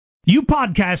You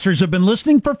podcasters have been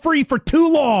listening for free for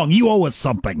too long. You owe us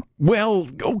something. Well,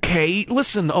 okay.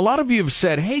 Listen, a lot of you have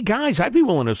said, hey, guys, I'd be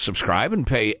willing to subscribe and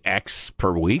pay X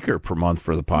per week or per month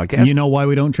for the podcast. You know why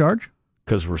we don't charge?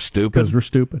 Because we're stupid. Because we're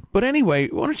stupid. But anyway,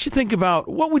 why don't you think about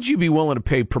what would you be willing to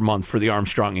pay per month for the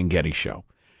Armstrong and Getty Show?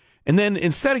 And then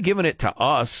instead of giving it to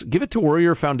us, give it to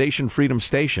Warrior Foundation Freedom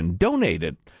Station. Donate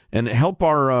it and help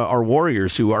our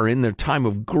warriors who are in their time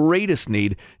of greatest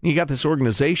need. And you got this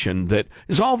organization that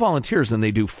is all volunteers, and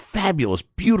they do fabulous,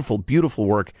 beautiful, beautiful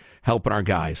work helping our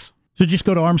guys. So just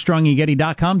go to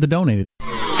ArmstrongandGetty.com to donate it.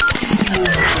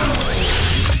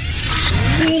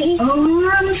 The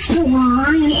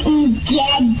Armstrong and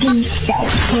Getty Show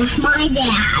with my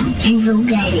dad, Enzo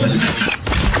Getty.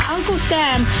 Uncle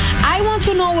Sam, I want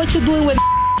to know what you're doing with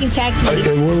text me.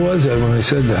 Where was I when I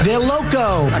said that? They're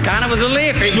loco. I kind of was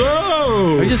laughing. So,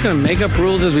 are we just going to make up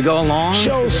rules as we go along?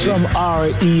 show some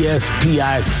RESPICT.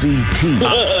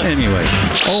 Anyway,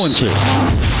 0-2.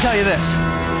 Tell you this.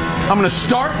 I'm going to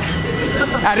start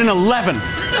at an 11.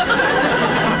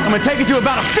 I'm going to take it to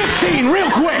about a 15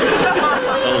 real quick.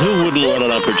 Well, who wouldn't want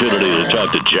an opportunity to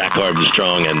talk to Jack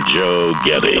Armstrong and Joe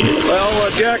Getty?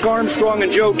 Well, Jack Armstrong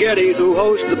and Joe Getty, who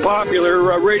host the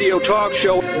popular radio talk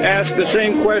show, ask the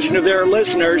same question of their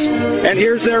listeners, and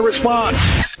here's their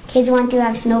response. Kids want to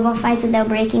have snowball fights without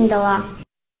breaking the law.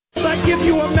 I give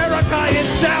you America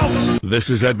itself. This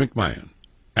is Ed McMahon.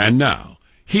 And now,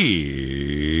 here's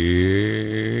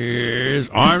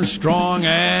Armstrong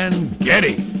and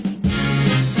Getty.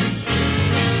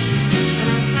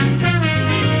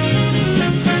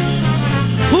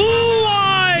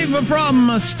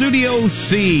 From Studio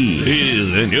C,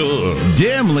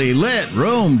 dimly lit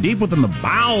room deep within the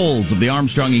bowels of the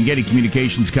Armstrong and Getty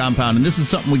Communications compound, and this is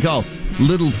something we call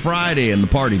Little Friday in the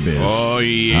party biz. Oh,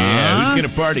 yeah. Who's going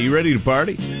to party? You ready to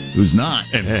party? Who's not?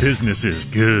 And business is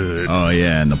good. Oh,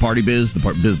 yeah, and the party biz,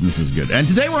 business is good. And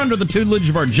today we're under the tutelage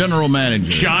of our general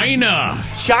manager. China.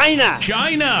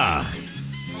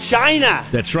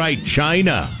 That's right,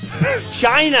 China.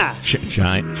 China.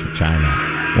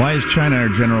 Why is China our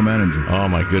general manager? Oh,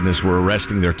 my goodness. We're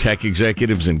arresting their tech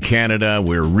executives in Canada.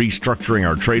 We're restructuring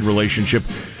our trade relationship.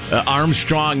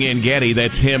 Armstrong and Getty,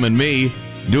 that's him and me,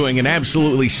 doing an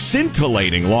absolutely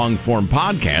scintillating long-form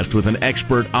podcast with an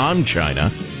expert on China,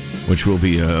 which will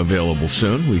be available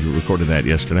soon. We recorded that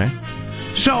yesterday.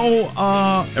 So,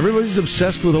 everybody's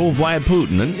obsessed with old Vlad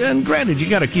Putin. And granted, you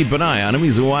got to keep an eye on him.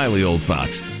 He's a wily old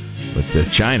fox. But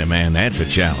China, man, that's a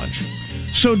challenge.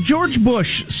 So George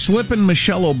Bush slipping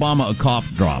Michelle Obama a cough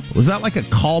drop. Was that like a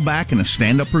callback in a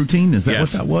stand-up routine? Is that what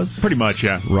that was? Pretty much,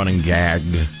 yeah. Running gag.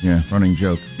 Yeah, running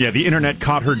joke. Yeah, the internet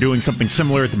caught her doing something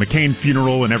similar at the McCain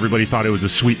funeral, and everybody thought it was a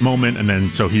sweet moment, and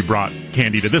then so he brought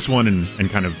candy to this one and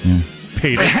kind of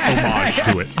paid homage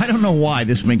to it. I don't know why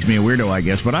this makes me a weirdo, I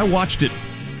guess, but I watched it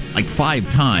like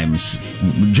 5 times,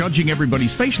 judging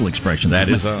everybody's facial expressions. That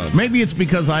is odd. Maybe it's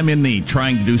because I'm in the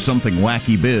trying to do something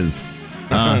wacky biz.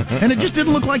 And it just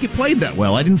didn't look like it played that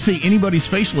well. I didn't see anybody's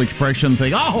facial expression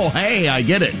think, oh, hey, I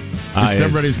get it.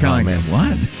 Everybody's kind of like,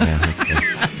 what?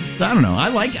 I don't know.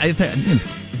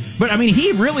 But, I mean,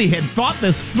 he really had thought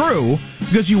this through,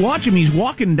 because you watch him, he's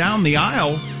walking down the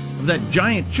aisle of that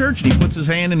giant church, and he puts his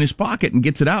hand in his pocket and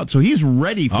gets it out. So he's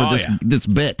ready for this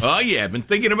bit. Oh, yeah. I've been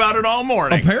thinking about it all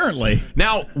morning. Apparently.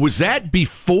 Now, was that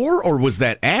before or was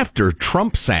that after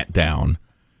Trump sat down?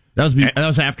 That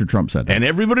was after Trump sat down. And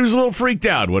everybody was a little freaked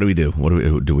out. What do we do?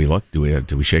 Do we look? Do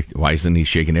we shake? Why isn't he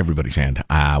shaking everybody's hand?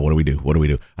 What do we do?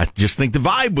 I just think the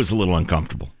vibe was a little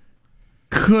uncomfortable.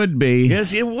 Could be.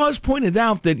 Yes, it was pointed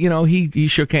out that, he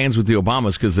shook hands with the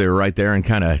Obamas because they were right there and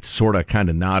kind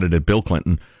of nodded at Bill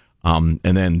Clinton. And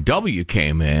then W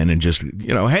came in and just,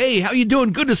 hey, how you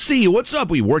doing? Good to see you. What's up?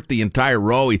 We worked the entire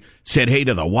row. He said hey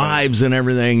to the wives and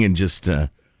everything, and just, there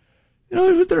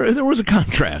was a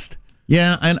contrast.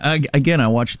 Yeah, and again, I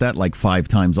watched that like 5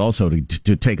 times also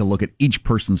to take a look at each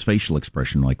person's facial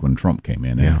expression, like when Trump came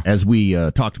in. Yeah. And as we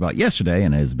talked about yesterday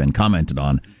and has been commented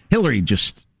on, Hillary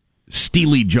just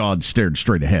steely-jawed stared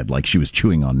straight ahead like she was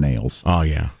chewing on nails. Oh,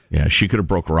 yeah. Yeah, she could have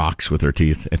broke rocks with her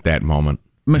teeth at that moment.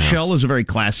 Michelle is a very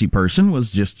classy person,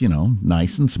 was just,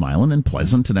 nice and smiling and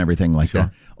pleasant and everything like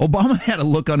that. Obama had a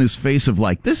look on his face of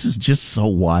like, this is just so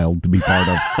wild to be part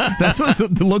of. That's what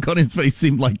the look on his face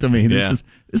seemed like to me. This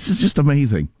is just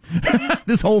amazing.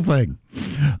 This whole thing.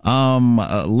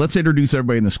 Let's introduce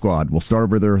everybody in the squad. We'll start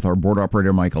over there with our board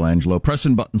operator, Michelangelo,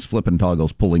 pressing buttons, flipping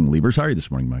toggles, pulling levers. How are you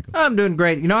this morning, Michael? I'm doing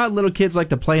great. You know how little kids like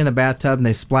to play in the bathtub and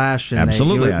they splash? And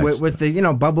absolutely. With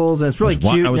the, bubbles, and it's really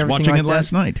cute. I was watching it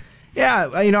last night. Yeah,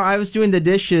 I was doing the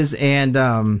dishes, and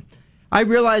I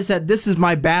realized that this is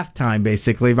my bath time,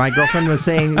 basically. My girlfriend was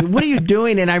saying, what are you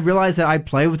doing? And I realized that I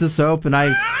play with the soap, and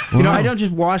I don't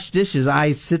just wash dishes.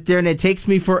 I sit there, and it takes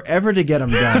me forever to get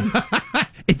them done.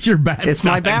 It's your bath time. It's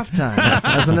my bath time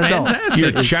as an adult.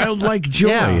 Your childlike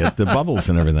joy at the bubbles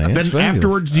and everying. Then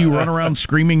afterwards, do you run around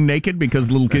screaming naked?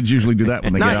 Because little kids usually do that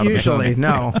when they get out of the usually,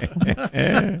 no.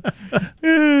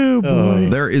 Oh, boy.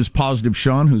 There is Positive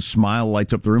Sean, whose smile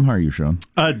lights up the room. How are you, Sean?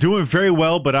 Doing very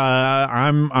well, but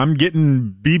I'm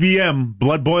getting BBM,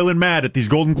 blood boiling mad at these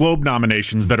Golden Globe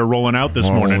nominations that are rolling out this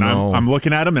morning. No. I'm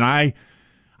looking at them, and I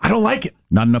don't like it.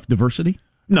 Not enough diversity?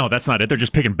 No, that's not it. They're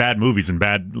just picking bad movies and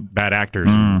bad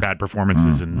actors and bad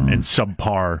performances and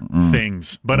subpar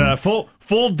things. But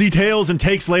full details and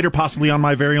takes later, possibly on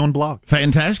my very own blog.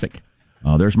 Fantastic.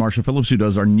 There's Marshall Phillips, who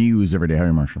does our news every day. How are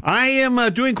you, Marshall? I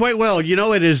am doing quite well. You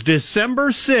know, it is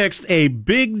December 6th, a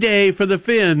big day for the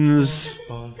Finns.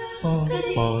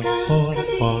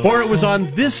 For it was on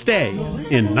this day,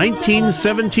 in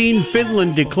 1917,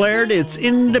 Finland declared its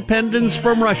independence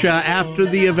from Russia after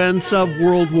the events of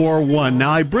World War I.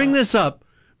 Now, I bring this up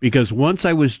because once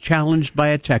I was challenged by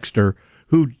a texter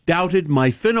who doubted my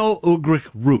Finno-Ugric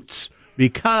roots.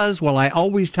 Because while I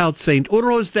always tout St.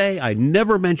 Urho's Day, I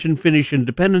never mention Finnish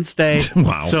Independence Day.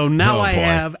 Wow. So now I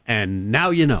have, and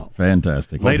now you know.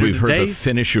 Fantastic. Well, we've heard the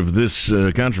finish of this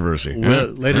controversy. Well,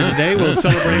 later today, we'll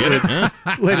celebrate with...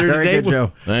 Very good,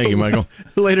 Joe. Thank you, Michael.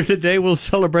 Later today, we'll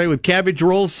celebrate with cabbage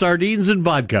rolls, sardines, and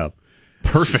vodka.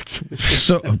 Perfect.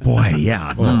 So, boy,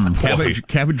 yeah.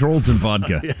 Cabbage rolls and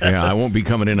vodka. Yeah, I won't be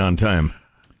coming in on time.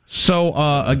 So,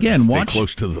 again, Stay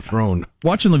close to the throne.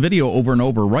 Watching the video over and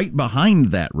over, right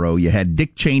behind that row, you had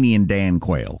Dick Cheney and Dan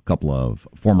Quayle, a couple of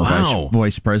former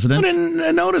vice presidents. I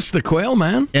didn't notice the Quayle,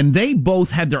 man. And they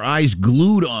both had their eyes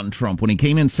glued on Trump when he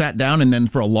came in, sat down, and then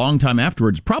for a long time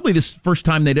afterwards, probably this first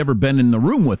time they'd ever been in the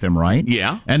room with him, right?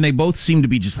 Yeah. And they both seemed to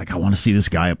be just like, I want to see this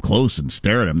guy up close and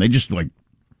stare at him. They just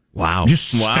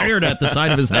stared at the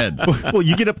side of his head. Well,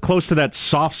 you get up close to that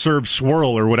soft serve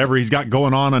swirl or whatever he's got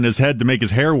going on his head to make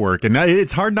his hair work, and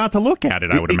it's hard not to look at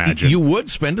it, I would imagine. You would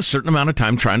spend a certain amount of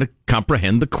time trying to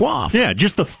comprehend the quaff. Yeah,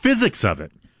 just the physics of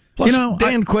it. Plus,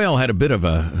 Dan Quayle had a bit of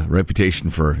a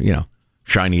reputation for,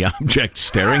 shiny object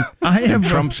staring.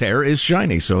 Trump's hair is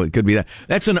shiny, so it could be that.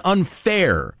 That's an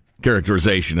unfair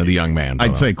characterization of the young man.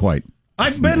 I'd say quite.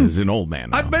 He's an old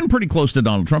man now. I've been pretty close to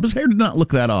Donald Trump. His hair did not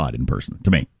look that odd in person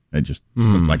to me. It just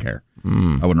looked like hair. I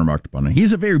wouldn't have remarked upon it.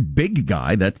 He's a very big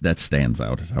guy. That stands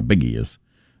out, is how big he is.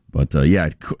 But,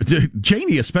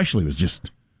 Cheney especially was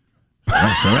just... So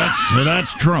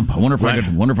that's Trump. I wonder if I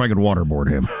could waterboard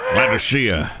him. Glad to see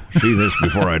this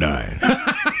before I die.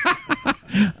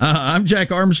 I'm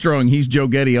Jack Armstrong. He's Joe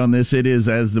Getty on this. It is,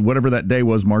 as whatever that day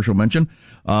was Marshall mentioned,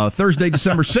 Thursday,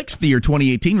 December 6th, the year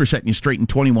 2018. We're setting you straight in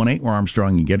 21.8. We're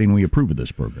Armstrong and Getty, and we approve of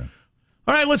this program.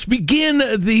 All right, let's begin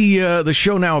the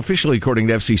show now officially according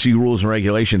to FCC rules and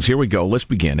regulations. Here we go. Let's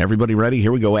begin. Everybody ready?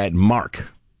 Here we go at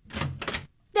Mark.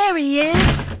 There he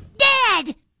is.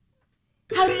 Dad!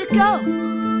 How did it go?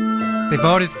 They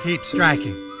voted to keep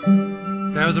striking.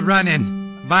 There was a run-in,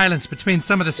 violence between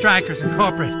some of the strikers and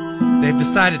corporate. They've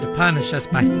decided to punish us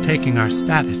by taking our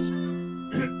status.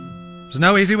 There's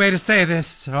no easy way to say this,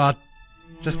 so I'll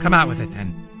just come out with it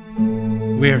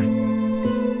then. We're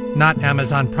not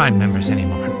Amazon Prime members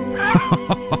anymore.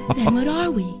 Then what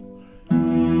are we?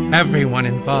 Everyone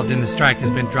involved in the strike has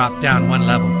been dropped down one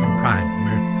level from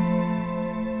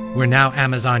Prime. We're now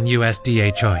Amazon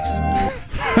USDA choice.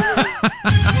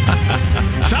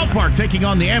 South Park taking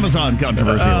on the Amazon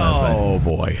controversy last night. Oh,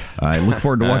 boy. I look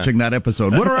forward to watching that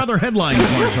episode. What are other headlines,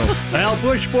 Marshall? Well,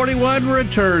 Bush 41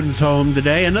 returns home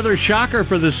today. Another shocker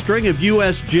for the string of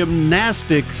U.S.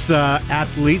 gymnastics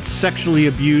athletes sexually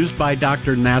abused by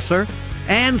Dr. Nasser.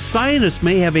 And scientists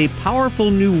may have a powerful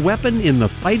new weapon in the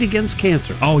fight against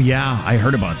cancer. Oh, yeah. I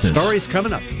heard about this. Stories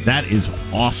coming up. That is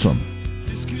awesome.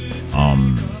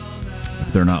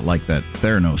 If they're not like that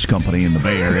Theranos company in the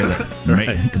Bay Area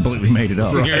that completely made it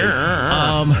up. Right.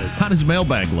 How does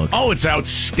mailbag look? Oh, it's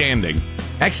outstanding.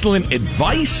 Excellent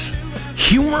advice,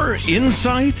 humor,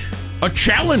 insight, a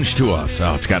challenge to us.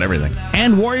 Oh, it's got everything.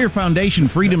 And Warrior Foundation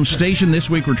Freedom Station. This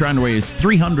week we're trying to raise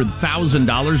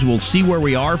 $300,000. We'll see where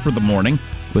we are for the morning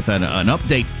with an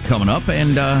update coming up.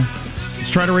 And let's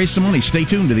try to raise some money. Stay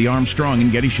tuned to the Armstrong and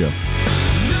Getty Show.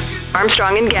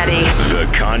 Armstrong and Getty.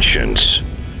 The conscience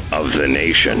of the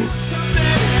nation.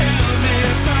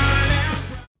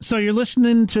 So you're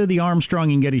listening to the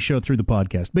Armstrong and Getty show through the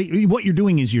podcast, but what you're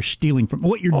doing is you're stealing from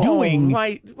what you're doing.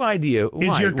 Why do you?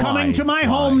 You're coming to my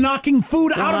home, knocking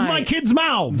food out of my kids'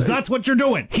 mouths. That's what you're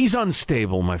doing. He's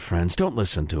unstable, my friends. Don't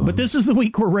listen to him. But this is the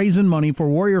week we're raising money for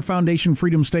Warrior Foundation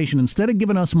Freedom Station. Instead of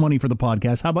giving us money for the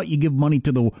podcast, how about you give money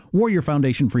to the Warrior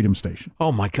Foundation Freedom Station?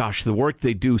 Oh my gosh, the work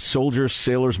they do, soldiers,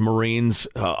 sailors, Marines,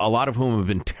 a lot of whom have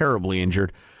been terribly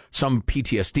injured. Some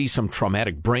PTSD, some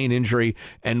traumatic brain injury,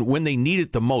 and when they need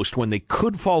it the most, when they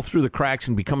could fall through the cracks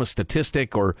and become a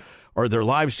statistic or their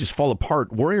lives just fall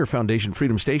apart, Warrior Foundation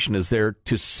Freedom Station is there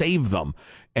to save them.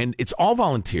 And it's all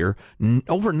volunteer.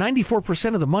 Over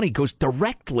 94% of the money goes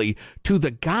directly to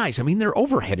the guys. I mean, their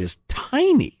overhead is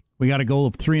tiny. We got a goal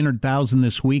of $300,000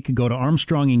 this week. Go to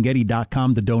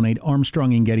ArmstrongandGetty.com to donate,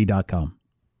 ArmstrongandGetty.com.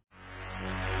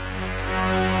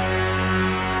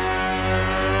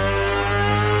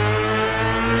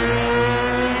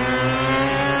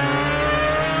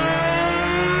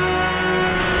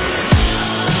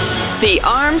 The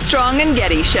Armstrong and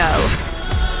Getty Show.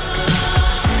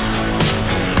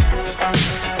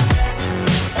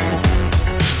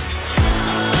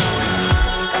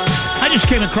 I just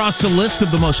came across a list of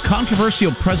the most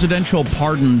controversial presidential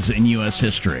pardons in U.S.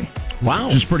 history. Wow.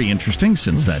 Which is pretty interesting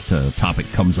since that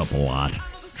topic comes up a lot.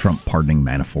 Trump pardoning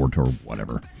Manafort or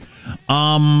whatever.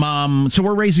 So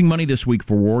we're raising money this week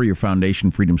for Warrior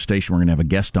Foundation Freedom Station. We're going to have a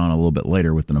guest on a little bit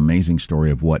later with an amazing story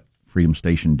of what Freedom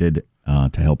Station did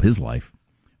to help his life,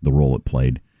 the role it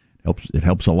played. It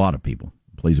helps a lot of people.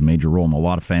 It plays a major role in a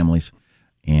lot of families,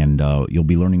 and you'll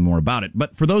be learning more about it.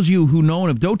 But for those of you who know and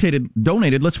have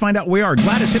donated, let's find out where we are.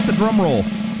 Gladys, hit the drum roll.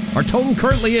 Our total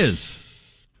currently is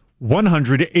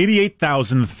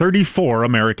 $188,034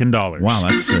 American dollars. Wow,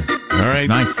 that's all right. That's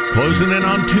nice. Closing in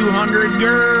on 200.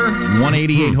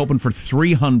 188, hoping for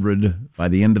 300 by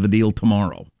the end of the deal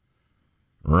tomorrow.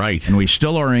 Right. And we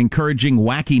still are encouraging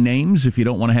wacky names. If you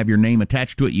don't want to have your name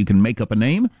attached to it, you can make up a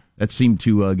name. That seemed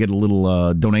to get a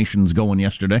little donations going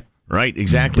yesterday. Right,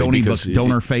 exactly.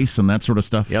 Donor face and that sort of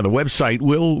stuff. Yeah, the website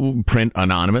will print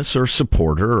anonymous or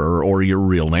supporter or your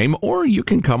real name, or you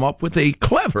can come up with a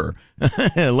clever,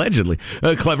 allegedly,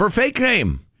 a clever fake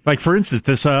name. Like, for instance,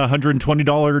 this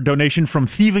 $120 donation from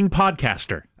Thieving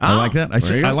Podcaster. I like that. I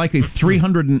like a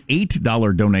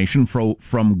 $308 donation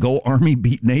from Go Army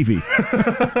Beat Navy.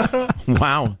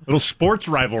 Wow. Little sports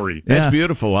rivalry. That's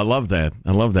beautiful. I love that.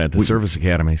 The service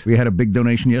academies. We had a big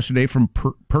donation yesterday from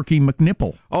Perky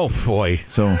McNipple. Oh, boy.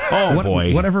 So,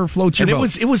 boy. Whatever floats your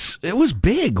boat. It was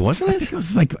big, wasn't it? It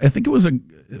was like, I think it was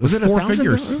four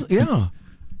figures. Yeah.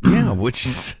 Yeah, which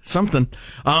is something.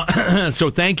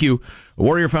 So thank you,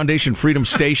 Warrior Foundation Freedom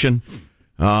Station.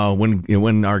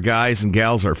 When our guys and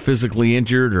gals are physically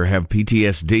injured or have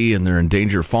PTSD and they're in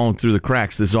danger of falling through the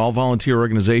cracks, this all-volunteer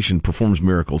organization performs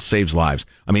miracles, saves lives.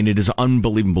 I mean, it is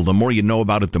unbelievable. The more you know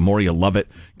about it, the more you love it.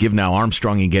 Give now,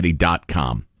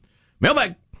 ArmstrongandGetty.com.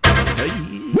 Mailbag.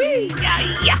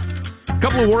 A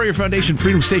couple of Warrior Foundation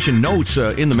Freedom Station notes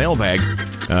in the mailbag.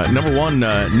 Number one,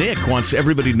 Nick wants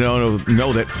everybody to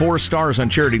know that 4 stars on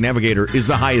Charity Navigator is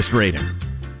the highest rating.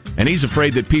 And he's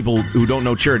afraid that people who don't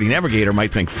know Charity Navigator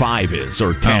might think 5 is,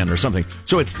 or 10 or something.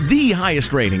 So it's the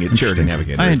highest rating at Charity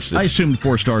Navigator. I assumed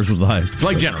 4 stars was the highest. It's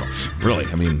like Generals, really.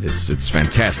 I mean, it's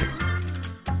fantastic.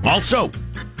 Also,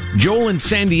 Joel in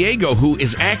San Diego, who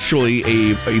is actually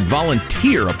a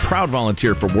volunteer, a proud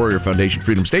volunteer for Warrior Foundation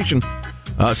Freedom Station,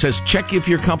 says check if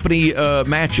your company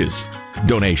matches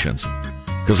donations.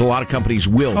 Because a lot of companies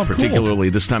will,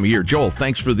 particularly this time of year. Joel,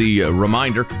 thanks for the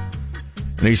reminder.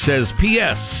 And he says,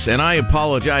 P.S., and I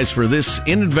apologize for this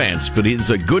in advance, but he's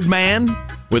a good man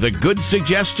with a good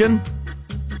suggestion.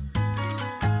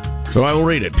 So I will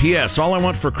read it. P.S., all I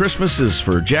want for Christmas is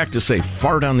for Jack to say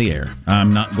fart on the air.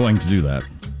 I'm not going to do that.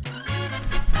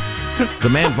 The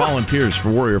man volunteers for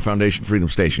Warrior Foundation Freedom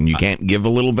Station. You can't give a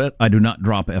little bit? I do not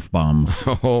drop F-bombs.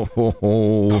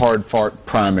 Hard fart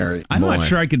primary. I'm not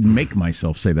sure I could make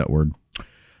myself say that word.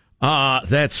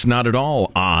 That's not at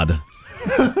all odd.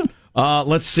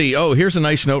 Let's see. Oh, here's a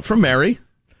nice note from Mary.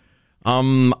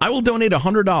 I will donate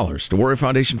 $100 to Warrior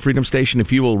Foundation Freedom Station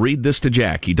if you will read this to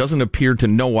Jack. He doesn't appear to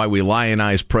know why we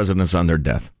lionize presidents on their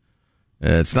death.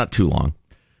 It's not too long.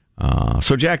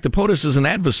 So, Jack, the POTUS is an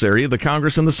adversary of the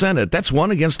Congress and the Senate. That's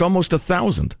 1 against almost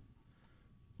 1,000.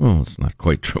 Well, it's not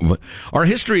quite true. But our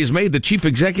history has made the chief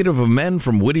executive of men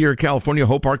from Whittier, California,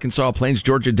 Hope, Arkansas, Plains,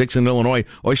 Georgia, Dixon, Illinois,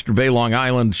 Oyster Bay, Long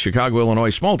Island, Chicago, Illinois,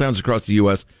 small towns across the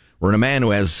U.S., where a man who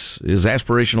has his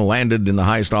aspirational landed in the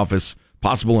highest office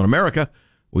possible in America,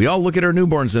 we all look at our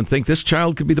newborns and think this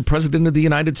child could be the president of the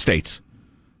United States.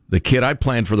 The kid I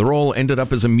planned for the role ended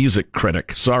up as a music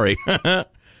critic. Sorry.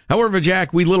 However,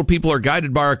 Jack, we little people are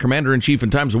guided by our commander-in-chief in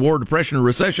times of war, depression, or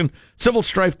recession, civil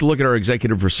strife to look at our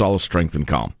executive for solace, strength, and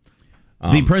calm.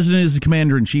 The president is the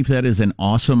commander-in-chief. That is an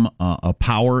awesome a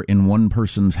power in one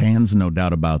person's hands, no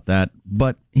doubt about that.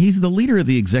 But he's the leader of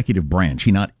the executive branch.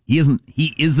 He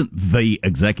isn't the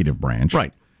executive branch.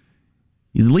 Right.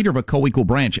 He's the leader of a co-equal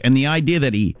branch. And the idea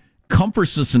that he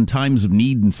comforts us in times of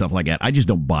need and stuff like that, I just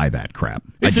don't buy that crap.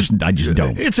 I just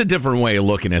don't. It's a different way of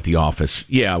looking at the office.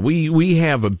 Yeah, we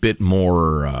have a bit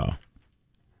more... a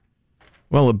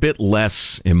bit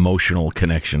less emotional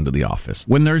connection to the office.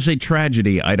 When there's a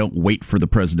tragedy, I don't wait for the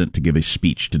president to give a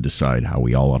speech to decide how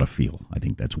we all ought to feel. I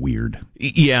think that's weird.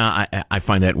 Yeah, I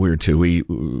find that weird,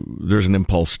 too. There's an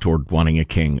impulse toward wanting a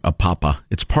king, a papa.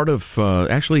 It's part of,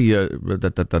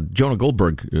 Jonah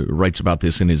Goldberg writes about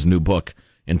this in his new book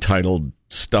entitled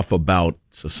Stuff About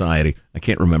Society. I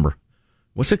can't remember.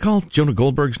 What's it called? Jonah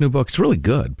Goldberg's new book? It's really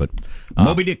good, but...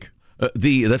 Moby Dick.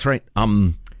 That's right.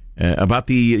 About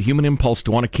the human impulse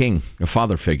to want a king, a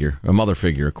father figure, a mother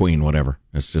figure, a queen, whatever.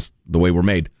 It's just the way we're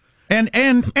made. And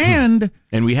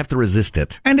we have to resist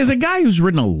it. And as a guy who's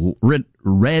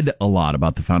read a lot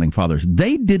about the founding fathers,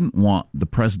 they didn't want the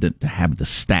president to have the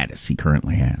status he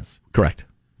currently has. Correct.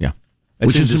 Yeah.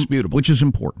 It's indisputable. Which is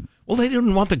important. Well, they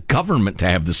didn't want the government to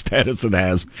have the status it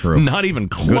has. True. Not even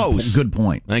close. Good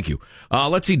point. Thank you.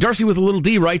 Let's see. Darcy with a little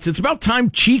D writes, it's about time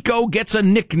Chico gets a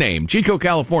nickname. Chico,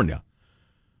 California.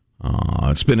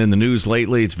 It's been in the news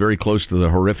lately. It's very close to the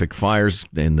horrific fires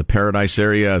in the Paradise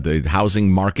area. The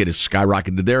housing market is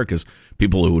skyrocketed there because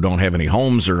people who don't have any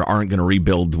homes or aren't going to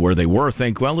rebuild where they were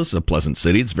think, well, this is a pleasant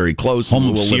city. It's very close. Home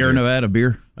of Sierra Nevada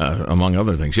beer. Among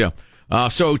other things, yeah.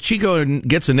 So Chico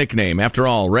gets a nickname. After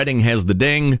all, Redding has the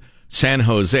ding. San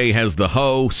Jose has the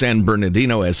ho. San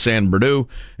Bernardino has San Bernardino.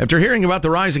 After hearing about the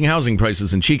rising housing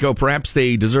prices in Chico, perhaps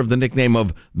they deserve the nickname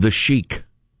of the Chic.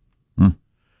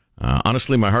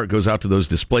 Honestly, my heart goes out to those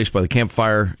displaced by the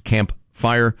campfire,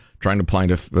 trying to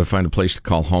find a place to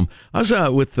call home. I was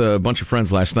with a bunch of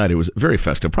friends last night. It was very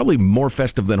festive, probably more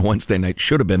festive than Wednesday night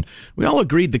should have been. We all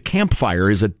agreed the campfire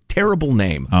is a terrible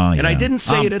name. And I didn't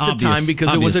say it at the time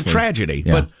because it was a tragedy.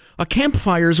 Yeah. But a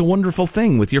campfire is a wonderful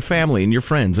thing with your family and your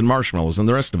friends and marshmallows and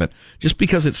the rest of it. Just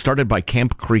because it started by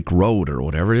Camp Creek Road or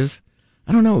whatever it is.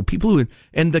 I don't know.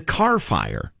 And the car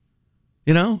fire,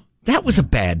 that was a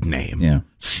bad name. Yeah.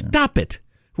 Stop it.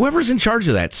 Whoever's in charge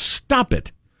of that, stop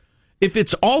it. If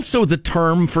it's also the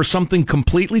term for something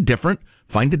completely different,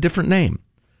 find a different name.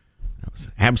 That was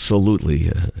absolutely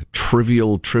a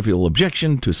trivial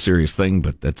objection to a serious thing,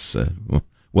 but that's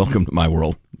welcome to my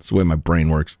world. That's the way my brain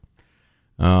works.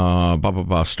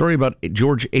 Story about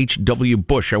George H.W.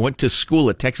 Bush. I went to school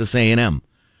at Texas A&M,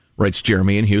 writes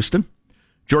Jeremy in Houston.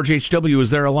 George H.W. was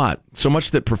there a lot, so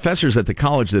much that professors at the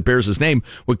college that bears his name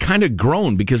would kind of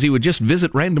groan because he would just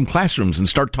visit random classrooms and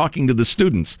start talking to the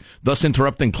students, thus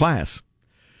interrupting class.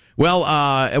 Well,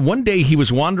 one day he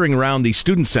was wandering around the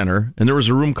student center, and there was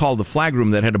a room called the flag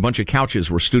room that had a bunch of couches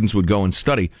where students would go and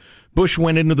study. Bush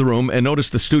went into the room and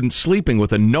noticed the student sleeping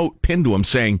with a note pinned to him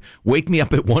saying, "Wake me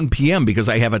up at 1 p.m. because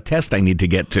I have a test I need to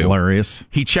get to." Hilarious.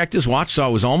 He checked his watch, saw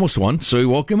it was almost 1, so he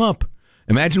woke him up.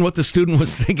 Imagine what the student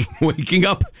was thinking, waking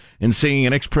up and seeing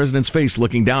an ex-president's face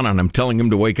looking down on him, telling him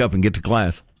to wake up and get to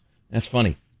class. That's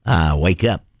funny. Wake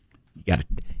up. You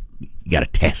got a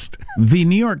test. The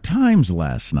New York Times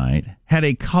last night had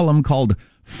a column called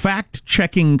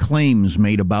Fact-Checking Claims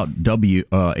Made About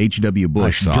H.W.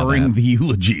 Bush during the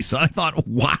eulogy. So I thought,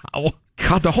 wow.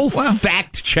 God, the whole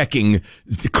fact-checking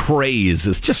craze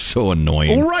is just so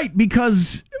annoying. Well, right,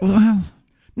 because...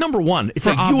 Number one, it's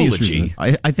a eulogy.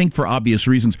 I think for obvious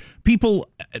reasons. People,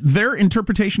 their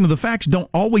interpretation of the facts don't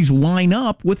always line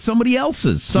up with somebody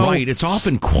else's. So, right, it's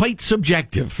often quite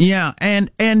subjective. Yeah, and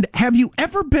have you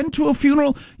ever been to a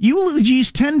funeral?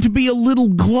 Eulogies tend to be a little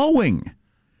glowing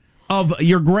of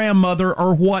your grandmother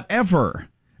or whatever.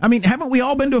 I mean, haven't we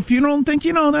all been to a funeral and think,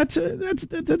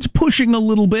 that's pushing a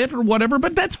little bit or whatever,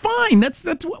 but that's fine.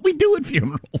 That's what we do at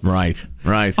funerals. Right.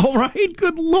 All right,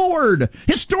 good Lord.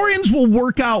 Historians will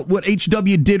work out what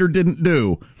H.W. did or didn't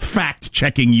do.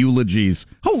 Fact-checking eulogies.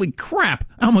 Holy crap.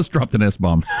 I almost dropped an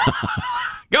S-bomb.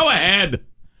 Go ahead.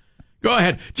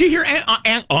 Did you hear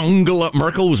Aunt Angela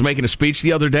Merkel was making a speech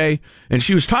the other day, and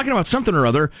she was talking about something or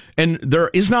other, and there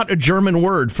is not a German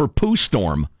word for poo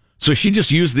storm. So she just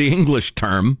used the English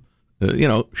term,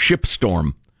 ship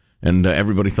storm, and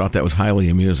everybody thought that was highly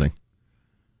amusing.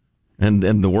 And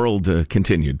the world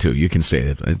continued to. You can say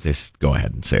it. Just go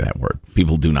ahead and say that word.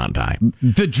 People do not die.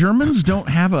 The Germans don't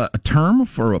have a term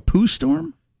for a poo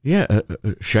storm? Yeah,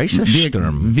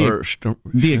 Scheissesturm.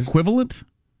 The equivalent?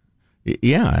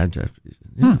 Yeah.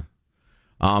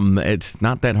 It's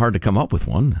not that hard to come up with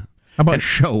one. How about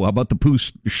show? How about the poo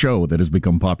show that has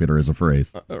become popular as a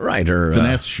phrase? Right. Or, it's an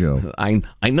S show. Einen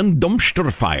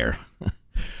Dumpsterfire.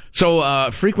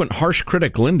 So, frequent harsh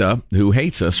critic Linda, who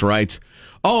hates us, writes,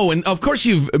 "Oh, and of course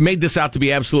you've made this out to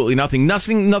be absolutely nothing.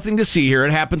 Nothing to see here.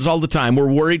 It happens all the time. We're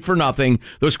worried for nothing.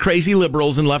 Those crazy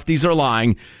liberals and lefties are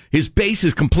lying. His base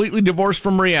is completely divorced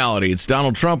from reality. It's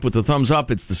Donald Trump with the thumbs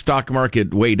up. It's the stock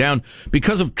market way down.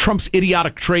 Because of Trump's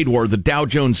idiotic trade war, the Dow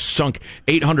Jones sunk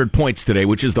 800 points today,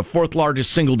 which is the fourth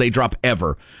largest single-day drop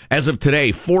ever. As of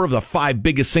today, 4 of the 5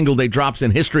 biggest single-day drops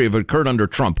in history have occurred under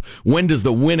Trump. When does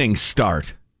the winning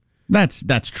start?"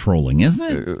 That's trolling, isn't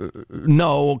it?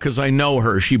 No, because I know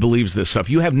her. She believes this stuff.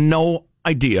 You have no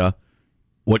idea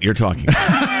what you're talking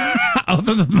about.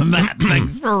 Other than that,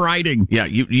 thanks for writing. Yeah,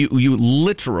 you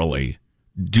literally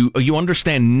do. You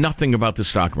understand nothing about the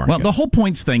stock market. Well, the whole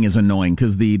points thing is annoying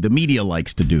because the media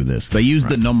likes to do this. They use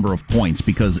the number of points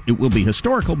because it will be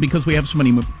historical because we have so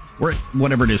many. We're at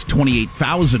whatever it is,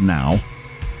 28,000 now.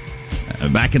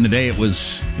 Back in the day, it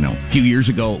was, a few years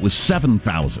ago, it was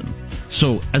 7,000.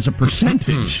 So as a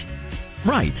percentage,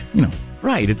 right,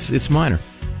 right, it's minor.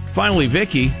 Finally,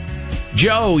 Vicky,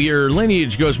 Joe, your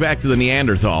lineage goes back to the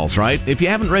Neanderthals, right? If you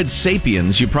haven't read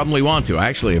 *Sapiens*, you probably want to. I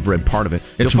actually have read part of it.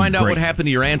 You'll find out what happened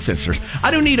to your ancestors.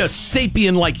 I don't need a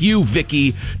sapien like you,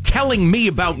 Vicky, telling me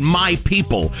about my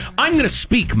people. I'm going to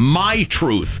speak my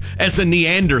truth as a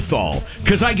Neanderthal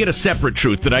because I get a separate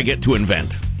truth that I get to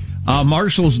invent.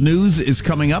 Marshall's News is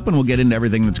coming up, and we'll get into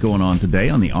everything that's going on today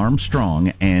on the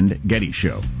Armstrong and Getty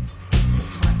Show.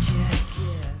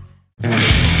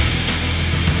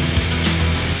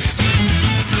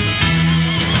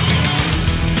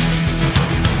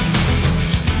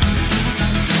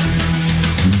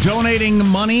 Donating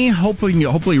money,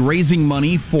 hopefully raising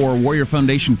money for Warrior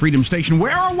Foundation Freedom Station.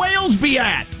 Where are whales be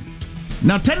at?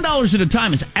 Now, $10 at a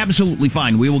time is absolutely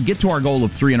fine. We will get to our goal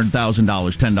of $300,000,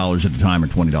 $10 at a time or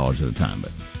 $20 at a time.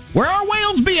 But where are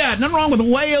whales be at? Nothing wrong with a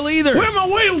whale either. Where my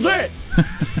whales at?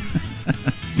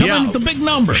 Come in with the big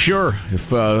number. Sure.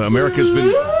 If America's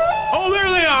been... Oh,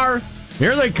 there they are.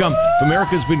 Here they come. If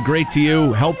America's been great to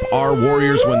you, help our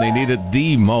warriors when they need it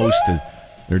the most.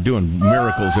 They're doing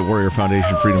miracles at Warrior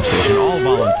Foundation Freedom Station. All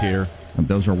volunteer. And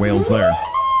those are whales there.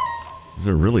 Those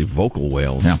are really vocal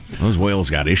whales. Yeah. Those whales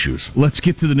got issues. Let's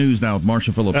get to the news now with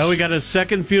Marsha Phillips. Well, we got a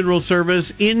second funeral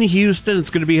service in Houston.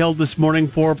 It's going to be held this morning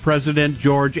for President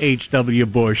George H.W.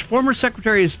 Bush. Former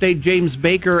Secretary of State James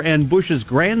Baker and Bush's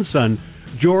grandson,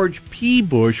 George P.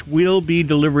 Bush, will be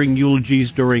delivering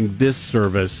eulogies during this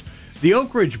service. The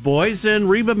Oak Ridge Boys and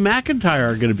Reba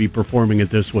McEntire are going to be performing at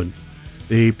this one.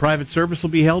 The private service will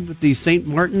be held at the St.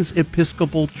 Martin's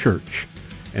Episcopal Church.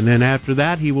 And then after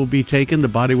that, the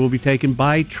body will be taken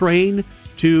by train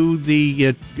to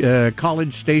the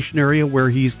College Station area where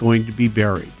he's going to be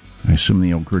buried. I assume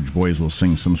the Oak Ridge Boys will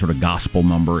sing some sort of gospel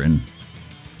number in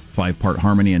 5-part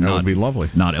harmony, and that would be lovely.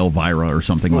 Not Elvira or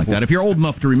something like that. If you're old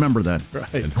enough to remember that,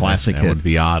 right. Classic hit. That would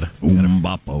be odd.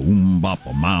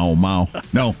 Bappa, mao, mao.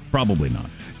 No, probably not.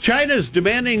 China's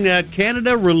demanding that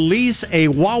Canada release a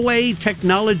Huawei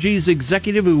Technologies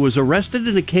executive who was arrested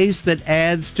in a case that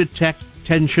adds to tech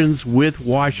tensions with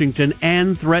Washington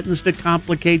and threatens to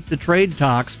complicate the trade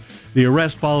talks. The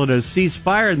arrest followed a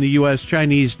ceasefire in the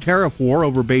U.S.-Chinese tariff war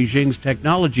over Beijing's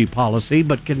technology policy,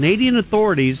 but Canadian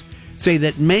authorities say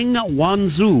that Meng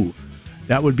Wanzhou,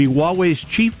 that would be Huawei's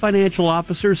chief financial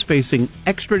officer, is facing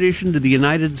extradition to the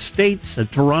United States. A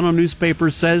Toronto newspaper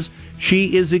says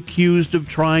she is accused of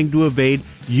trying to evade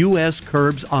U.S.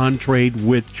 curbs on trade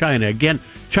with China. Again,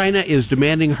 China is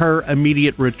demanding her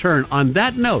immediate return. On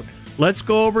that note, let's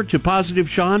go over to Positive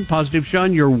Sean. Positive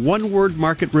Sean, your one-word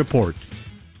market report.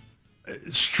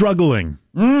 Struggling.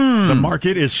 The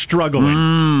market is struggling.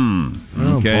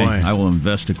 Okay, boy. I will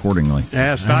invest accordingly.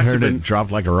 Yeah, stocks have been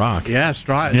dropped like a rock. Yeah,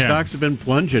 stocks have been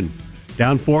plunging.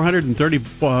 Down 430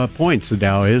 points, the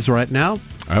Dow is right now.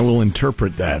 I will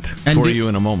interpret that for you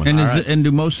in a moment. And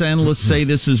do most analysts say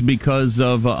this is because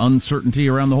of uncertainty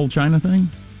around the whole China thing?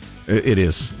 It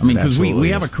is. I mean, because we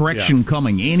have a correction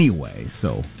coming anyway,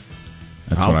 so...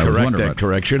 I'll correct that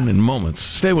correction in moments.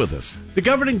 Stay with us. The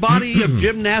governing body of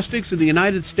gymnastics in the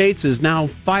United States is now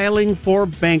filing for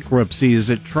bankruptcy as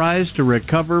it tries to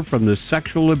recover from the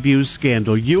sexual abuse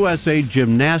scandal. USA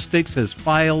Gymnastics has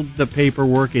filed the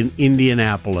paperwork in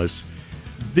Indianapolis.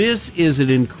 This is an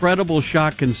incredible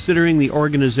shock considering the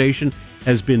organization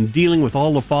has been dealing with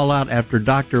all the fallout after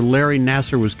Dr. Larry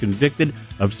Nassar was convicted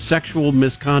of sexual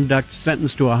misconduct,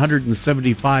 sentenced to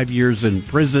 175 years in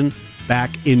prison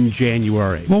back in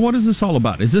January. Well, what is this all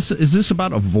about? Is this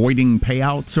about avoiding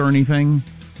payouts or anything?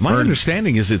 My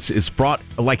understanding is it's brought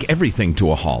like everything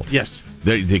to a halt. Yes.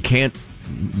 They can't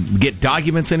get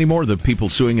documents anymore. The people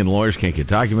suing and the lawyers can't get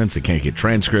documents. They can't get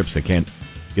transcripts. They can't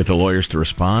get the lawyers to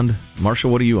respond. Marshall,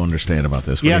 what do you understand about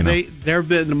this? There have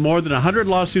been more than 100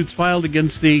 lawsuits filed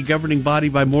against the governing body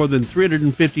by more than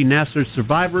 350 NASA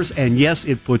survivors. And yes,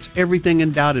 it puts everything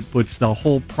in doubt. It puts the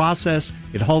whole process.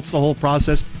 It halts the whole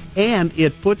process. And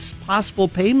it puts possible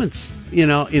payments, in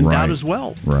doubt as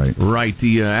well. Right.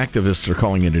 The activists are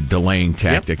calling it a delaying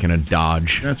tactic and a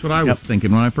dodge. That's what I was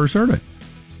thinking when I first heard it.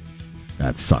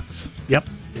 That sucks. Yep.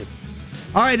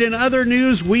 All right. In other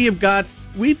news, we've got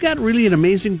really an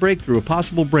amazing breakthrough, a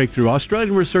possible breakthrough.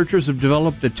 Australian researchers have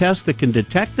developed a test that can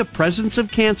detect the presence of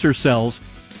cancer cells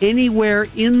anywhere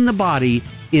in the body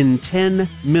in 10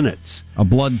 minutes. A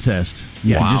blood test.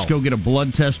 Yeah. Wow. Just go get a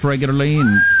blood test regularly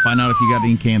and find out if you got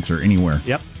any cancer anywhere.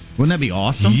 Yep. Wouldn't that be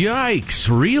awesome? Yikes,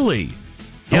 really?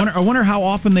 Yep. I wonder how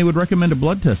often they would recommend a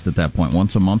blood test at that point,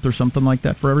 once a month or something like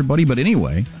that for everybody. But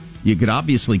anyway, you could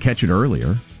obviously catch it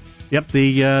earlier. Yep,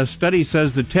 the study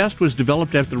says the test was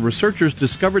developed after researchers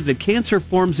discovered that cancer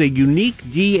forms a unique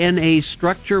DNA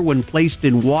structure when placed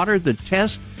in water. The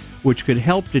test, which could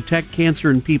help detect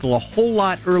cancer in people a whole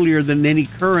lot earlier than any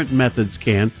current methods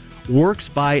can, works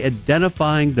by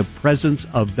identifying the presence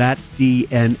of that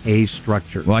DNA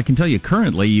structure. Well, I can tell you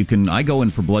currently, I go in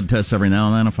for blood tests every now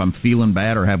and then if I'm feeling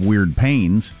bad or have weird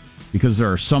pains, because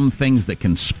there are some things that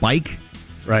can spike.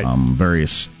 Right.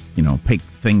 Various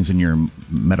things in your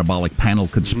metabolic panel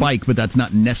could spike, but that's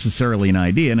not necessarily an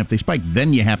idea. And if they spike,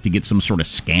 then you have to get some sort of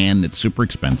scan that's super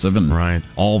expensive and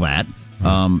all that.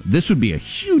 This would be a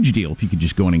huge deal if you could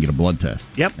just go in and get a blood test.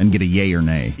 Yep. And get a yay or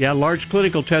nay. Yeah, large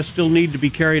clinical tests still need to be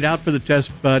carried out for the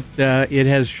test, but it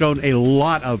has shown a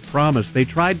lot of promise. They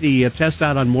tried the test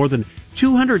out on more than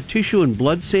 200 tissue and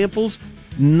blood samples,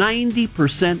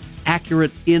 90%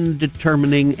 accurate in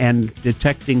determining and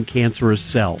detecting cancerous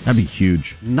cells. That'd be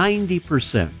huge.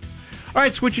 90%. All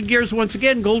right, switching gears once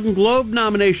again, Golden Globe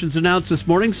nominations announced this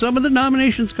morning. Some of the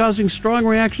nominations causing strong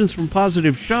reactions from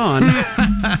Positive Sean.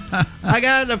 I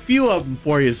got a few of them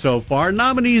for you so far.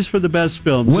 Nominees for the best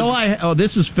films. Well,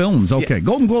 this is films. Okay, yeah.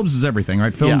 Golden Globes is everything,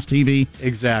 right? Films, TV.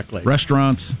 Exactly.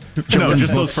 Restaurants. No,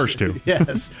 just those first two.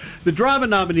 Yes. The drama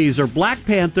nominees are Black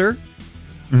Panther,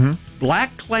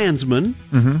 Black Klansman,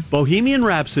 Bohemian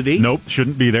Rhapsody. Nope,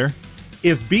 shouldn't be there.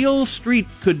 If Beale Street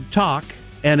Could Talk,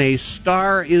 and A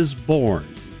Star Is Born.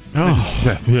 Oh,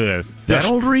 that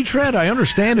old retread. I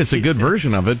understand it's a good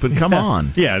version of it, but come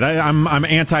on. Yeah, I'm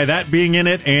anti that being in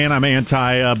it, and I'm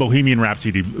anti Bohemian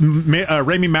Rhapsody.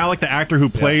 Rami Malek, the actor who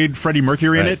played Freddie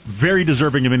Mercury in it, very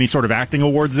deserving of any sort of acting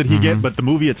awards that he get, but the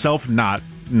movie itself, not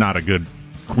a good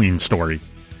Queen story.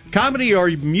 Comedy or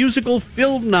musical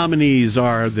film nominees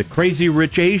are The Crazy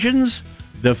Rich Asians,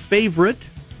 The Favorite,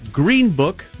 Green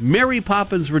Book, Mary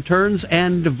Poppins Returns,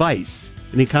 and Vice.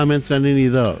 Any comments on any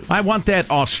of those? I want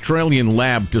that Australian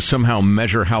lab to somehow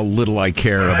measure how little I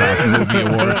care about movie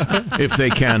awards, if they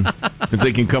can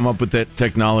come up with that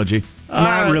technology. I'm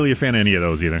not really a fan of any of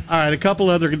those either. All right, a couple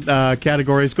other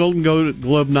categories. Golden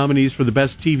Globe nominees for the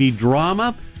best TV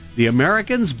drama: The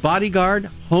Americans, Bodyguard,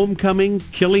 Homecoming,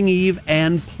 Killing Eve,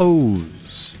 and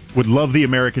Pose. Would love the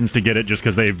Americans to get it just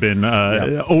because they've been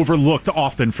overlooked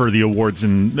often for the awards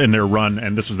in their run,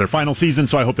 and this was their final season,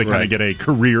 so I hope they kind of get a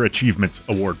career achievement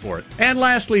award for it. And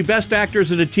lastly, Best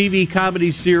Actors in a TV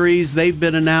Comedy Series. They've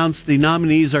been announced. The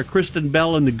nominees are Kristen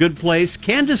Bell in The Good Place,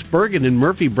 Candice Bergen in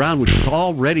Murphy Brown, which has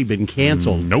already been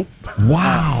canceled. Nope.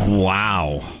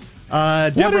 Wow.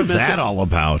 What is that all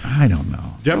about? I don't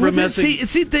know. Deborah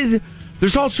Messing.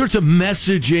 There's all sorts of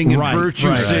messaging and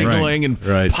virtue signaling and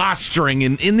posturing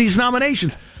in these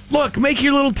nominations. Look, make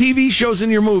your little TV shows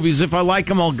and your movies. If I like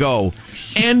them, I'll go.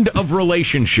 End of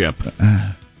relationship.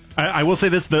 I will say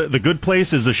this: the Good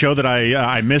Place is a show that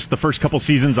I missed the first couple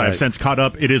seasons. I've since caught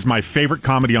up. It is my favorite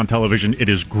comedy on television. It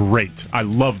is great. I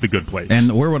love The Good Place.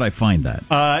 And where would I find that?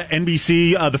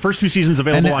 NBC. The first two seasons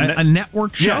available on a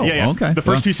network show. Yeah. Okay. The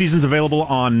first two seasons available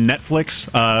on Netflix.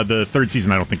 The third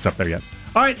season I don't think's up there yet.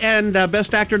 All right, and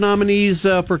Best Actor nominees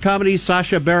for comedy: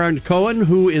 Sacha Baron Cohen,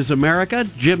 Who is America?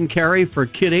 Jim Carrey for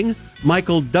Kidding,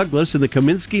 Michael Douglas in The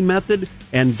Kominsky Method,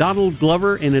 and Donald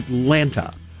Glover in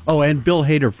Atlanta. Oh, and Bill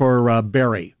Hader for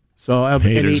Barry. So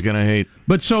Hader's going to hate.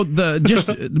 But so just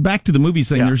back to the movies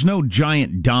thing. There's no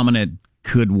giant dominant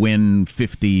could win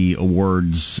 50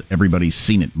 awards. Everybody's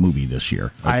seen it movie this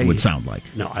year. It would sound like.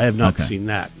 No, I have not seen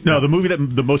that. No, the movie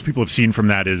that the most people have seen from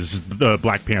that is the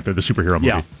Black Panther, the superhero movie.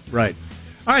 Yeah, right.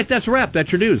 All right, that's a wrap.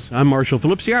 That's your news. I'm Marshall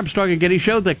Phillips, the Armstrong and Getty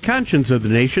Show, the conscience of the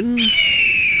nation.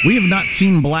 We have not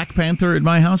seen Black Panther at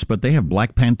my house, but they have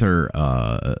Black Panther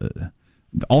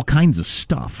all kinds of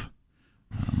stuff.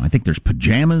 I think there's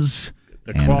pajamas.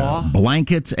 The claw?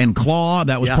 Blankets and claw.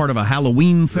 That was part of a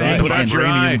Halloween thing. Right. Put out your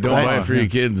eye. Don't buy it for your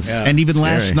kids. Yeah. And even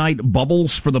last night,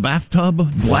 bubbles for the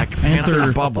bathtub. Black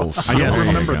Panther bubbles. I don't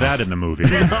remember that in the movie.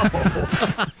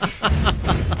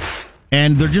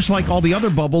 And they're just like all the other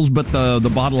bubbles, but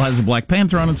the bottle has a Black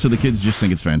Panther on it, so the kids just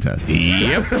think it's fantastic.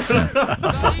 Yep. That's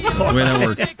the way that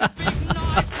works.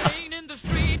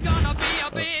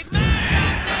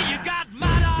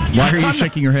 Why are you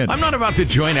shaking your head? I'm not about to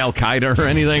join Al-Qaeda or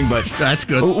anything, but that's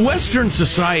good. Western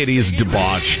society is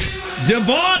debauched.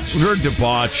 Debauched? We're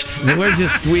debauched.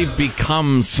 We've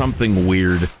become something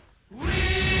weird.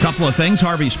 Couple of things.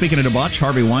 Speaking of debauched,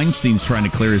 Harvey Weinstein's trying to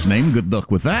clear his name. Good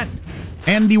luck with that.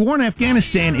 And the war in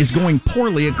Afghanistan is going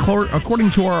poorly, according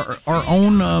to our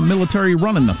own military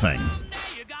running the thing.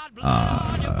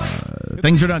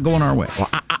 Things are not going our way. Well,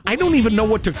 I don't even know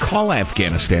what to call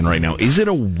Afghanistan right now. Is it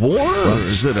a war or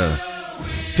is it a...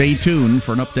 Stay tuned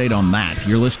for an update on that.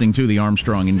 You're listening to the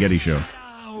Armstrong and Getty Show.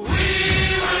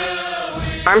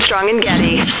 Armstrong and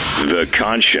Getty. The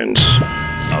conscience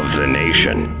of the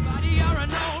nation.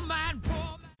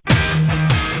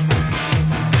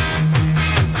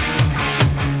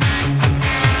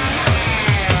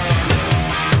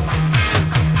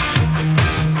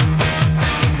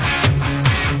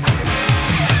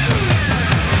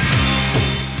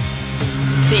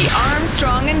 The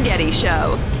Armstrong and Getty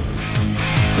Show.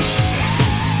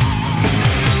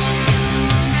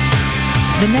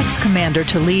 The next commander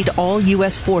to lead all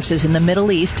U.S. forces in the Middle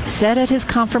East said at his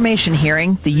confirmation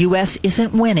hearing the U.S.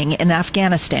 isn't winning in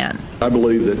Afghanistan. I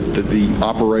believe that the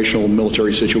operational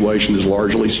military situation is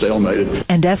largely stalemated.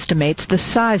 And estimates the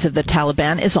size of the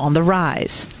Taliban is on the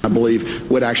rise. I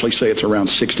believe would actually say it's around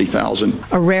 60,000.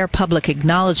 A rare public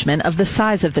acknowledgement of the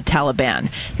size of the Taliban.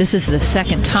 This is the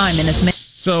second time in as many...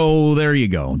 So there you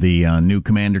go. The new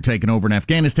commander taking over in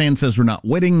Afghanistan says we're not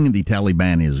winning. The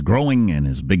Taliban is growing and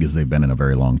as big as they've been in a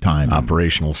very long time.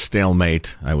 Operational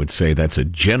stalemate. I would say that's a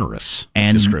generous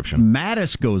description.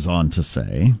 Mattis goes on to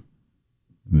say,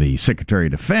 the Secretary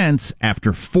of Defense,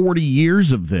 after 40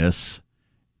 years of this,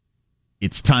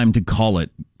 it's time to call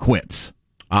it quits.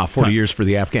 40 years for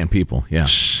the Afghan people, yeah.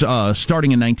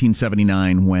 Starting in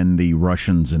 1979 when the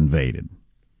Russians invaded.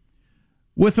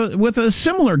 With a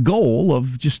similar goal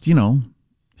of just,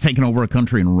 taking over a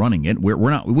country and running it. We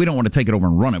don't want to take it over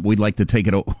and run it. We'd like to take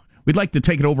it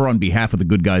over on behalf of the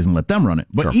good guys and let them run it.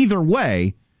 But Either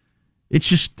way, it's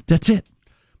just that's it.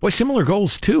 Boy, similar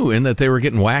goals too, in that they were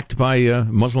getting whacked by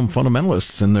Muslim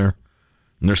fundamentalists in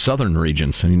their southern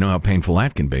regions, and you know how painful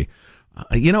that can be.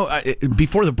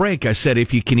 Before the break, I said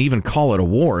if you can even call it a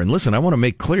war. And listen, I want to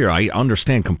make clear, I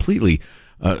understand completely.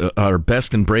 Our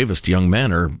best and bravest young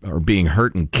men are being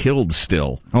hurt and killed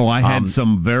still. Oh, I had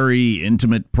some very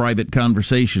intimate, private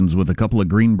conversations with a couple of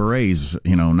Green Berets,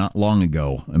 not long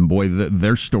ago. And boy,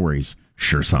 their stories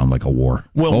sure sound like a war.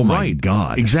 Well, oh my right.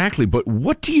 God. Exactly. But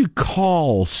what do you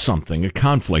call something, a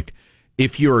conflict,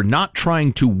 if you're not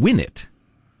trying to win it?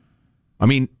 I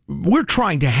mean, we're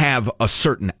trying to have a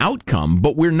certain outcome,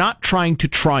 but we're not trying to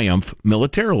triumph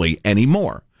militarily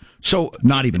anymore. So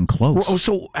not even close.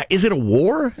 So is it a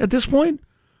war at this point?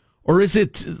 Or is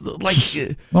it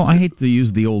like... Well, I hate to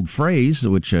use the old phrase,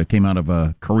 which came out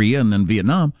of Korea and then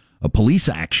Vietnam, a police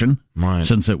action,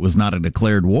 since it was not a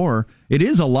declared war. It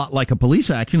is a lot like a police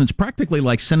action. It's practically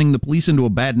like sending the police into a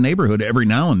bad neighborhood every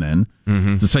now and then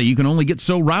to say you can only get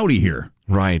so rowdy here.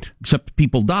 Right. Except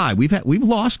people die. We've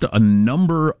lost a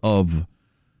number of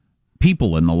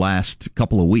people in the last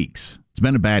couple of weeks. It's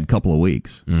been a bad couple of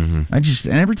weeks. And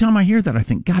every time I hear that, I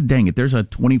think, God dang it, there's a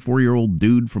 24-year-old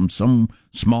dude from some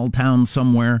small town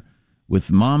somewhere with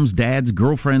moms, dads,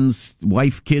 girlfriends,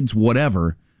 wife, kids,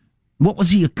 whatever. What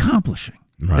was he accomplishing?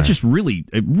 Right.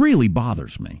 It really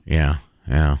bothers me. Yeah.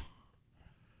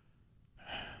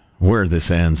 Where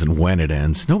this ends and when it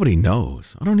ends, nobody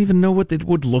knows. I don't even know what it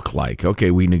would look like.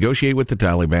 Okay, we negotiate with the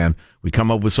Taliban. We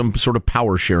come up with some sort of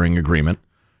power-sharing agreement.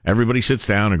 Everybody sits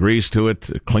down, agrees to it,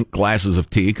 clink glasses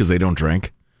of tea because they don't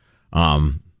drink.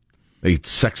 They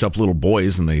sex up little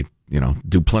boys and they,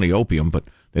 do plenty of opium, but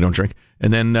they don't drink.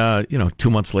 And then, 2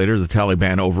 months later, the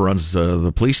Taliban overruns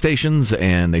the police stations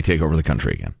and they take over the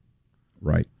country again.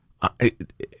 Right.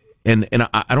 And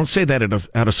I don't say that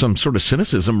out of some sort of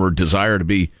cynicism or desire to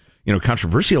be,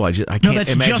 controversial. I can't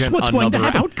imagine just what's going to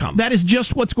happen. Outcome. That is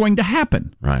just what's going to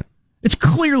happen. Right. It's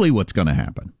clearly what's going to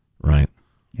happen. Right.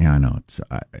 Yeah, I know.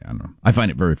 I don't know. I find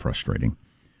it very frustrating.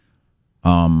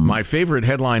 My favorite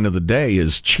headline of the day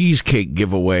is cheesecake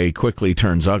giveaway quickly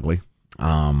turns ugly.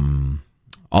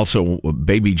 Also,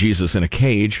 baby Jesus in a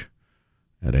cage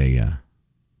at a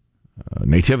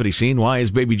nativity scene. Why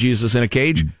is baby Jesus in a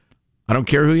cage? I don't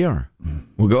care who you are.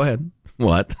 Well, go ahead.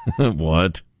 What?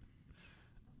 What?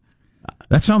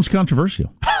 That sounds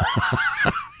controversial.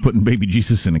 Putting baby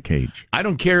Jesus in a cage. I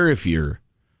don't care if you're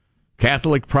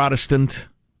Catholic, Protestant,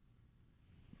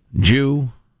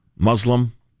 Jew,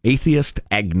 Muslim, atheist,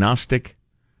 agnostic,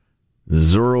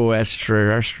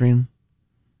 Zoroastrian,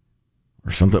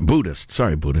 or something. Buddhist.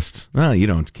 Sorry, Buddhists. Well, you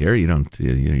don't care.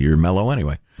 You're mellow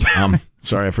anyway.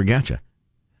 Sorry, I forgot you.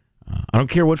 I don't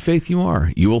care what faith you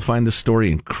are. You will find this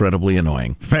story incredibly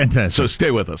annoying. Fantastic. So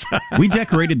stay with us. We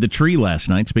decorated the tree last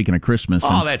night, speaking of Christmas.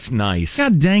 Oh, that's nice.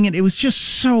 God dang it. It was just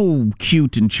so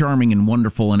cute and charming and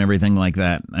wonderful and everything like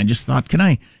that. I just thought, can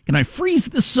I freeze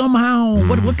this somehow?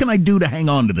 What can I do to hang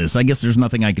on to this? I guess there's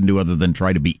nothing I can do other than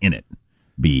try to be in it,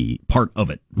 be part of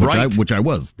it. Which I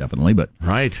was, definitely. But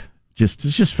right. It's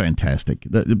just fantastic.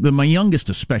 My youngest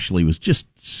especially was just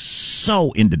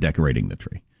so into decorating the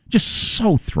tree. Just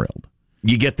so thrilled.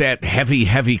 You get that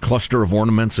heavy cluster of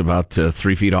ornaments about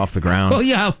 3 feet off the ground. Oh,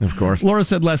 yeah. Of course. Laura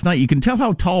said last night, you can tell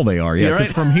how tall they are. Yeah, right.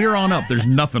 From here on up, there's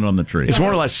nothing on the tree. It's more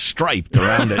or less striped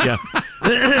around it, yeah.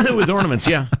 With ornaments,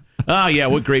 yeah. Oh, yeah,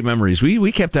 what great memories.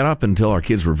 We kept that up until our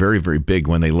kids were very, very big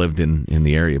when they lived in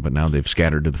the area, but now they've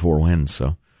scattered to the four winds,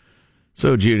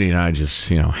 So Judy and I just,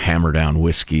 hammer down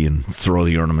whiskey and throw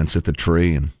the ornaments at the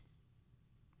tree and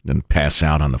then pass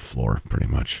out on the floor, pretty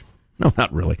much. No,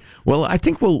 not really. Well, I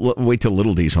think we'll wait till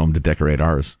Little D's home to decorate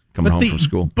ours, coming home from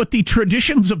school. But the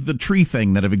traditions of the tree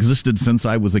thing that have existed since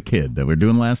I was a kid that we're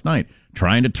doing last night,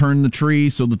 trying to turn the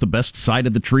tree so that the best side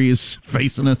of the tree is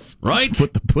facing us. Right.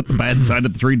 Put the bad side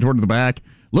of the tree toward the back.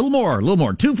 A little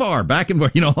more, too far, back and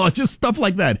forth, just stuff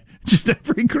like that. Just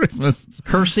every Christmas.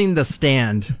 Cursing the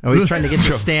stand. Always trying to get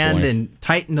the stand and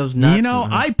tighten those nuts.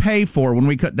 I pay for, when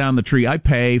we cut down the tree, I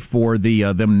pay for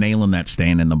the them nailing that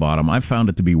stand in the bottom. I found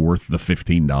it to be worth the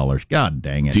 $15. God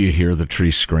dang it. Do you hear the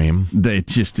tree scream?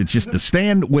 It's just the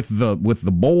stand with the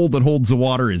bowl that holds the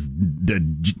water is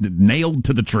nailed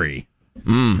to the tree.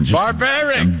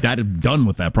 Barbaric! I'm done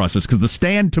with that process, because the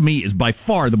stand to me is by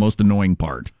far the most annoying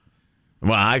part.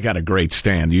 Well, I got a great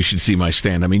stand. You should see my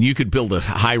stand. I mean, you could build a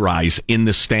high-rise in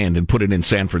this stand and put it in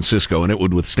San Francisco, and it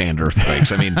would withstand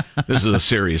earthquakes. I mean, this is a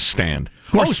serious stand.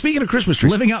 Course, speaking of Christmas trees.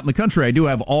 Living out in the country, I do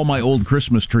have all my old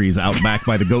Christmas trees out back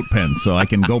by the goat pen, so I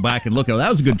can go back and look at, that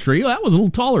was a good tree. That was a little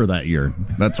taller that year.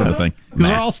 That sort of thing. Because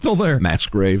they're all still there. Mass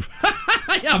grave.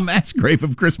 Yeah, mass grave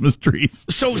of Christmas trees.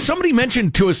 So somebody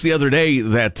mentioned to us the other day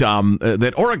that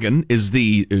that Oregon is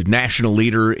the national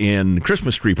leader in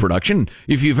Christmas tree production.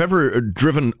 If you've ever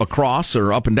driven across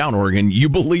or up and down Oregon, you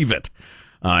believe it.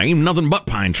 Ain't nothing but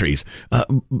pine trees.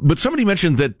 But somebody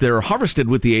mentioned that they're harvested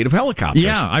with the aid of helicopters.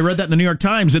 Yeah, I read that in the New York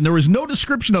Times, and there was no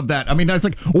description of that. I mean, I was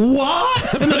like,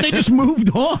 what? And then they just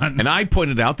moved on. And I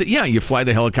pointed out that, you fly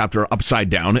the helicopter upside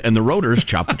down, and the rotors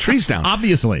chop the trees down.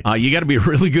 Obviously. You got to be a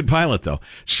really good pilot, though.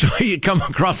 So you come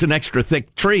across an extra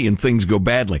thick tree, and things go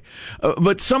badly.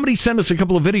 But somebody sent us a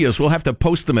couple of videos. We'll have to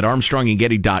post them at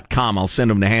ArmstrongandGetty.com. I'll send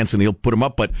them to Hanson. He'll put them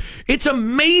up. But it's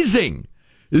amazing.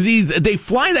 They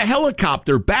fly the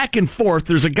helicopter back and forth.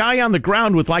 There's a guy on the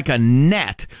ground with like a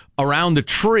net around the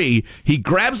tree. He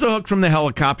grabs the hook from the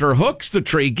helicopter, hooks the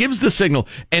tree, gives the signal,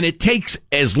 and it takes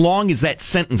as long as that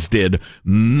sentence did,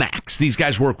 max. These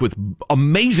guys work with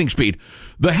amazing speed.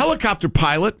 The helicopter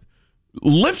pilot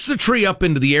lifts the tree up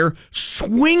into the air,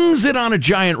 swings it on a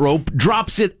giant rope,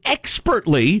 drops it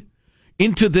expertly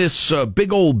into this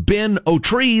big old bin of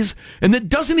trees, and then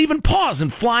doesn't even pause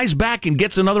and flies back and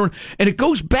gets another one, and it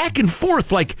goes back and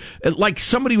forth like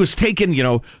somebody was taking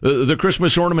the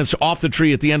Christmas ornaments off the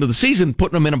tree at the end of the season,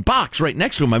 putting them in a box right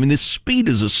next to them. I mean, this speed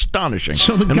is astonishing.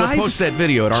 So the guys, we'll post that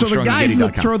video at ArmstrongandGetty.com. So the guys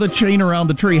that throw the chain around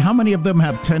the tree, how many of them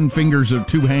have 10 fingers or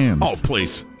 2 hands? Oh,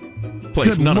 please,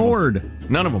 Good none Lord. of them.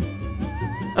 None of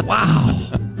them.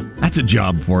 Wow, that's a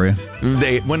job for you.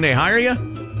 When they hire you,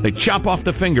 they chop off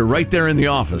the finger right there in the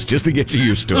office just to get you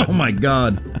used to it. Oh, my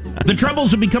God. The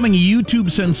troubles of becoming a YouTube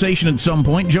sensation at some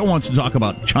point. Joe wants to talk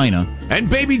about China. And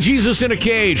baby Jesus in a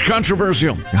cage.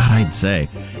 Controversial. God, I'd say.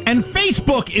 And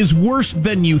Facebook is worse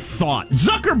than you thought.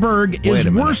 Zuckerberg is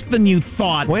worse than you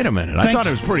thought. Wait a minute. I thought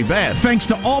it was pretty bad. Thanks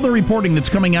to all the reporting that's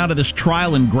coming out of this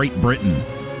trial in Great Britain.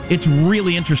 It's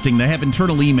really interesting. They have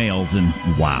internal emails,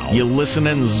 and wow. You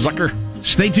listening, Zucker?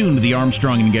 Stay tuned to the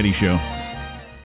Armstrong and Getty Show.